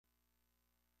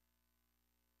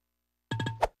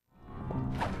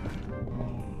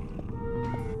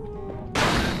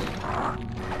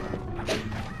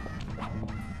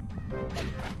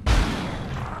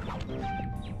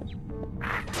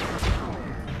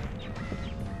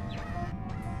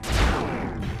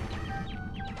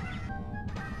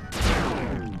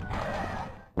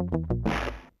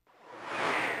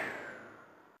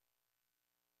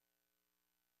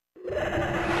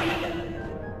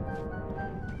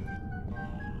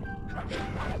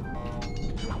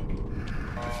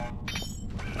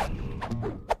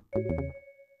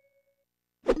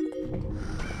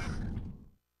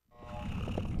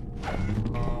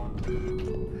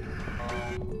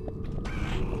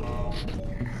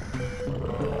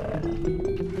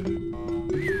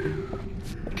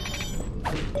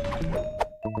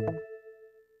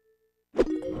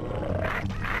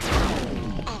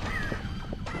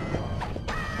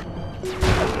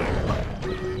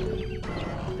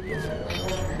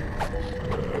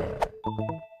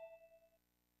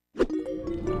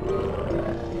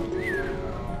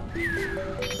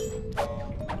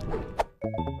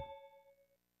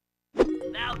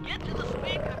Now get to the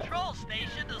speed control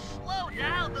station to slow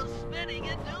down the spinning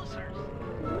inducers.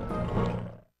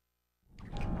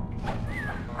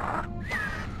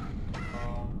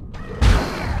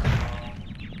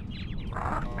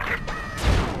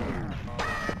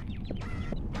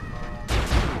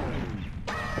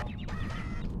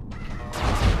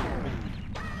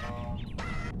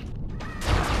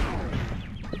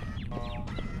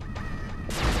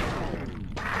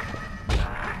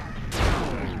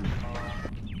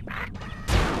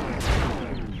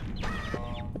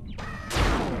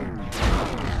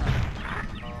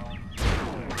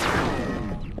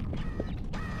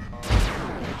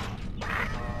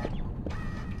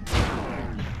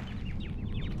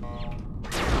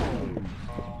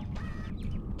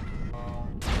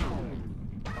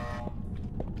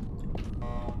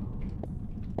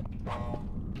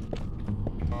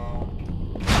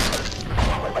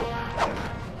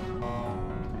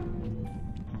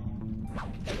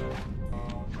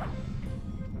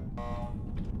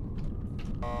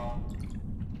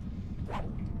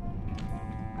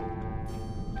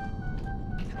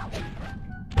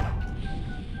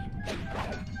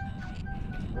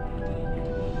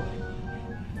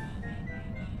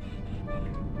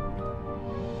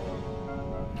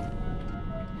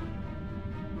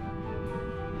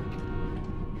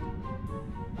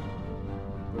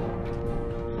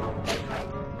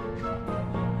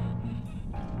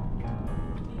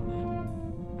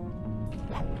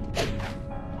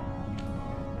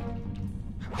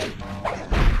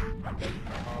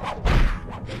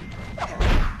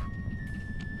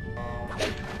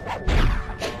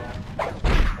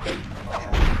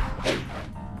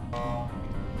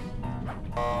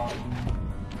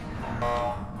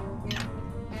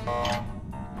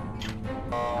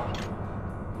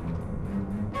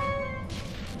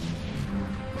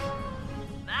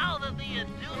 Now that the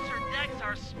inducer decks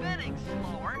are spinning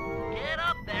slower, get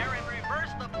up there and reverse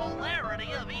the pull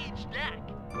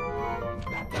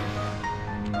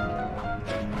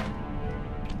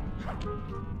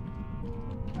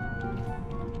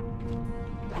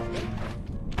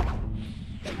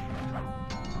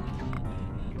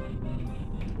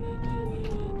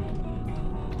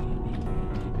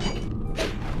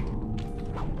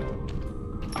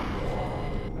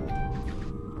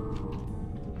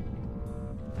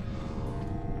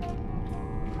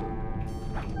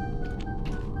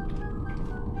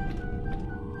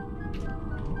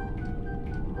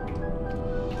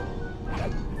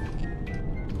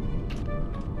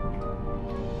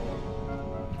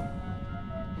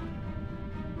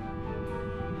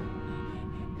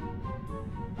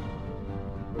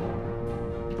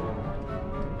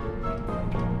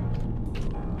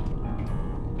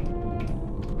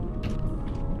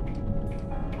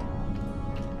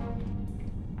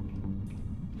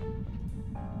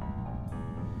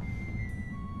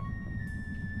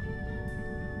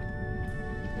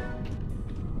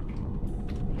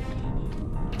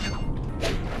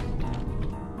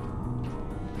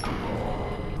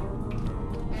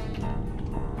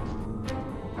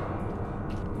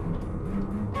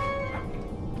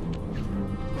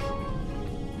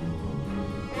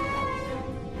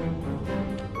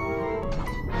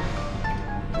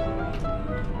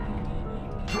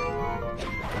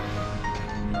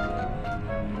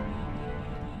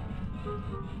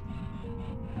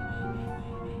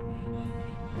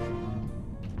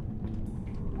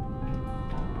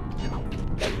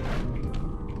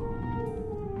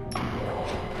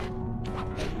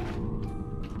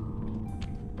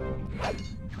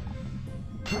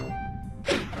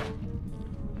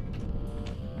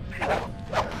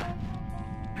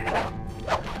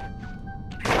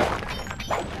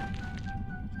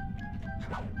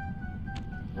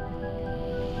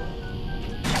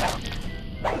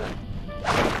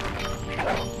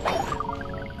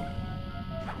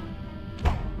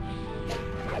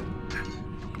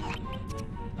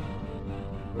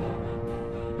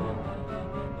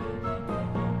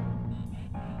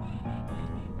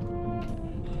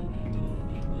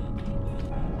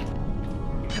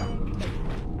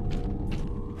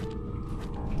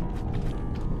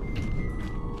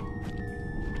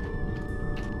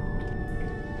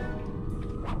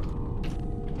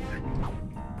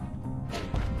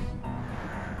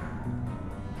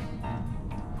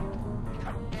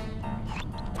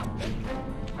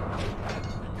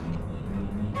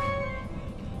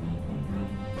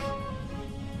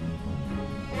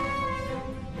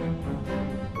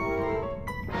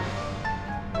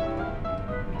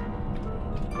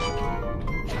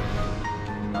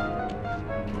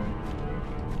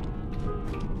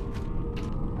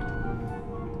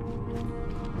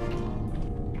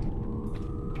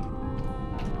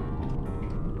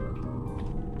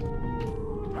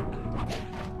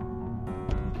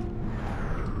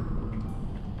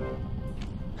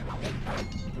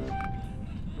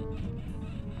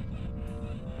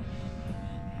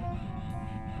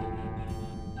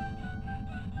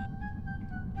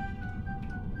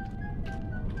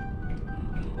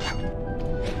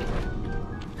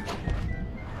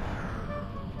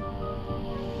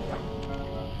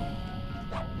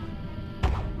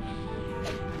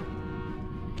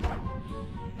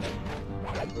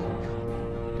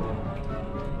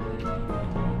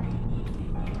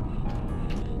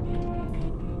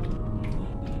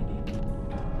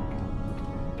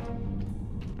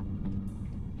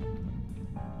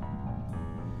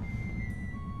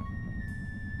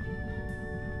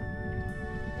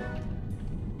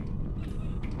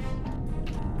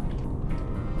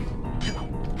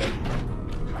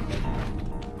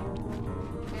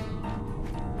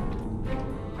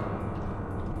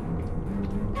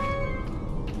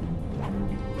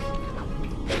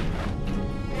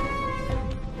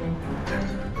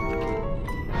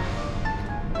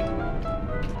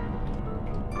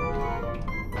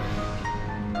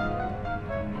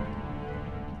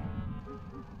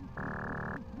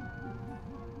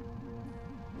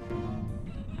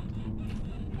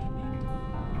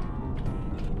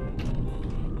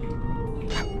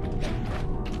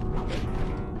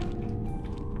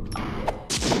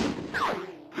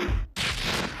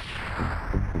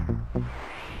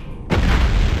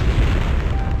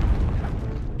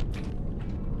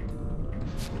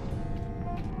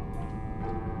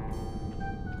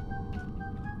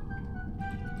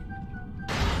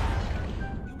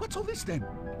What's all this then?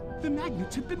 The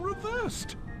magnets have been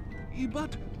reversed.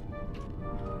 But,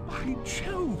 by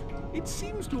Jove, it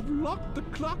seems to have locked the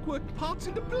clockwork parts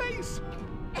into place.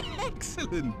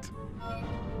 Excellent!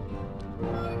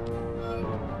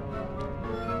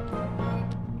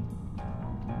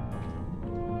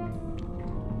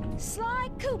 Sly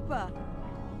Cooper!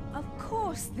 Of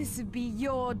course this would be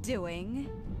your doing.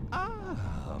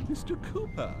 Ah, Mr.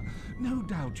 Cooper. No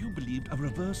doubt you believed a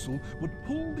reversal would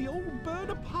pull the old bird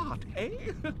apart, eh?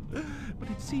 But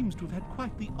it seems to have had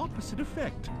quite the opposite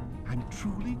effect. I'm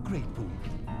truly grateful.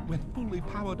 When fully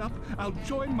powered up, I'll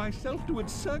join myself to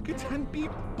its circuits and be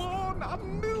born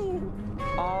anew!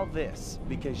 All this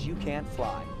because you can't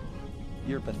fly.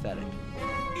 You're pathetic.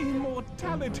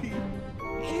 Immortality!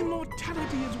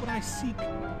 Immortality is what I seek.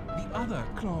 The other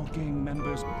Claw Gang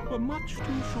members were much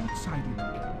too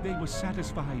short-sighted. They were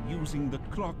satisfied using the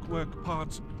clockwork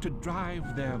parts to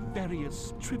drive their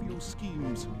various trivial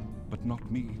schemes. But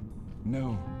not me.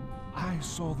 No, I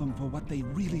saw them for what they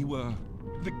really were.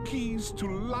 The keys to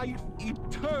life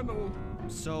eternal.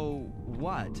 So,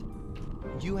 what?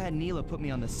 You had Neela put me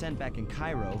on the scent back in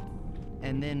Cairo,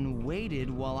 and then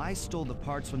waited while I stole the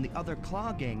parts from the other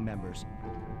Claw Gang members.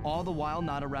 All the while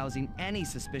not arousing any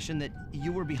suspicion that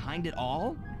you were behind it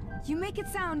all? You make it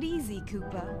sound easy,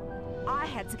 Cooper. I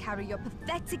had to carry your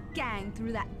pathetic gang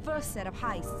through that first set of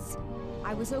heists.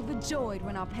 I was overjoyed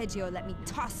when Arpeggio let me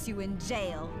toss you in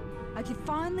jail. I could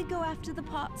finally go after the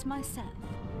parts myself.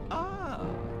 Ah,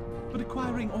 but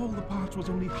acquiring all the parts was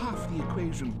only half the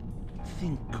equation.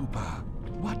 Think, Cooper.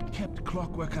 What kept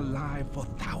Clockwork alive for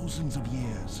thousands of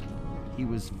years? He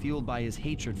was fueled by his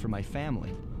hatred for my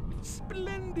family.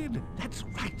 Splendid! That's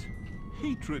right.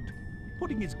 Hatred.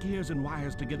 Putting his gears and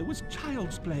wires together was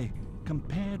child's play,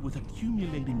 compared with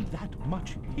accumulating that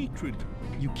much hatred.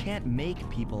 You can't make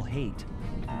people hate.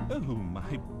 Oh,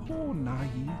 my poor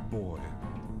naive boy.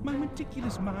 My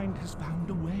meticulous mind has found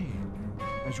a way.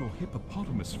 As your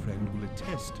hippopotamus friend will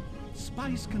attest,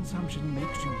 spice consumption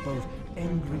makes you both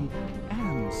angry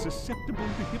and susceptible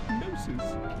to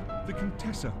hypnosis. The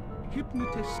Contessa,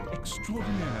 hypnotist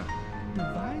extraordinaire,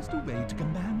 devised a way to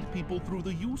command people through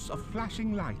the use of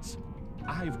flashing lights.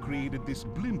 I've created this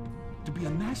blimp to be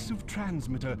a massive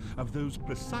transmitter of those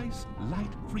precise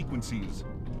light frequencies.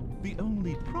 The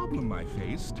only problem I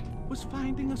faced was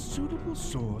finding a suitable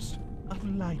source of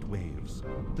light waves.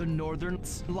 The Northern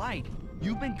Light.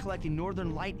 You've been collecting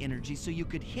Northern Light energy so you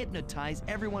could hypnotize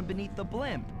everyone beneath the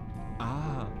blimp.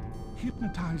 Ah,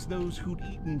 hypnotize those who'd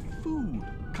eaten food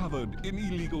covered in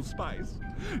illegal spice.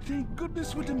 Thank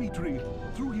goodness for Dimitri.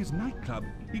 Through his nightclub,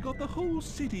 he got the whole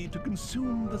city to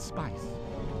consume the spice.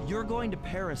 You're going to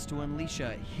Paris to unleash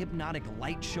a hypnotic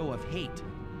light show of hate.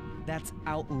 That's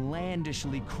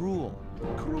outlandishly cruel.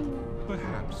 Cruel,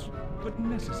 perhaps, but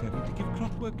necessary to give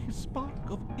Clockwork his spark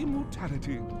of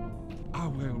immortality. Ah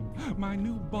well, my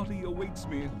new body awaits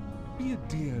me. Be a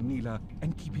dear, Neela,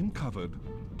 and keep him covered.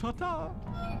 Ta-ta!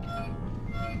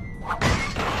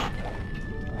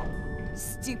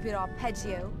 Stupid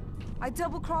Arpeggio. I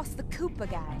double-crossed the Cooper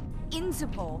gang,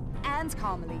 Interpol, and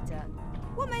Carmelita.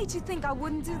 What made you think I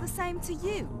wouldn't do the same to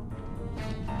you?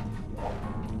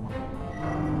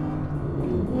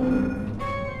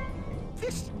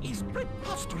 This is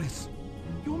preposterous!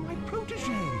 You're my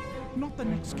protege! not the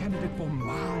next candidate for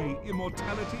my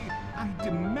immortality. I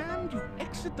demand you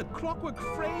exit the clockwork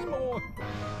frame or...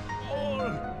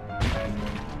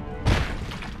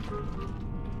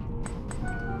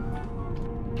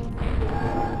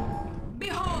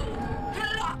 Behold,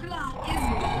 Clockla is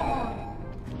born!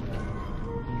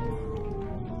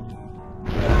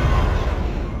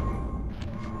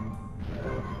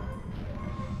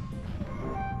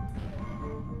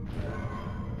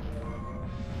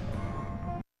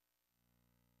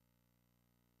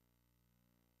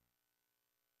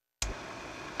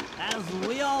 As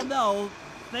we all know,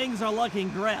 things are looking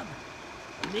grim.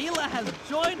 Neela has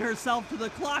joined herself to the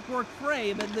clockwork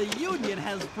frame and the Union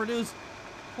has produced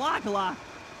Clockla.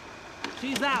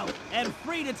 She's out and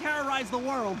free to terrorize the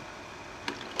world.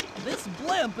 This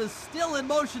blimp is still in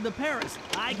motion to Paris.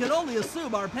 I can only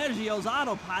assume Arpeggio's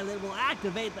autopilot will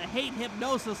activate the hate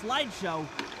hypnosis light show.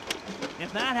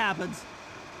 If that happens,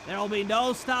 there'll be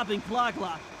no stopping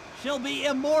Clockla. She'll be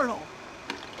immortal.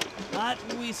 But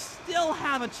we still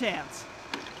have a chance.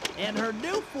 In her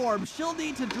new form, she'll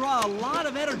need to draw a lot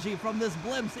of energy from this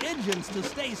blimp's engines to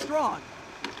stay strong.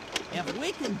 If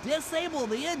we can disable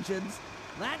the engines,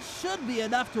 that should be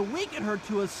enough to weaken her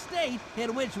to a state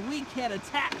in which we can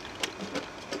attack.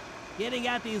 Getting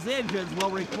at these engines will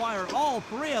require all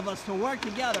three of us to work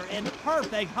together in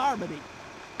perfect harmony.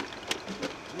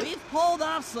 We've pulled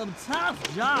off some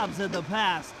tough jobs in the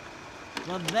past,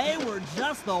 but they were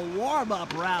just the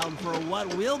warm-up round for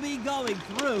what we'll be going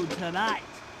through tonight.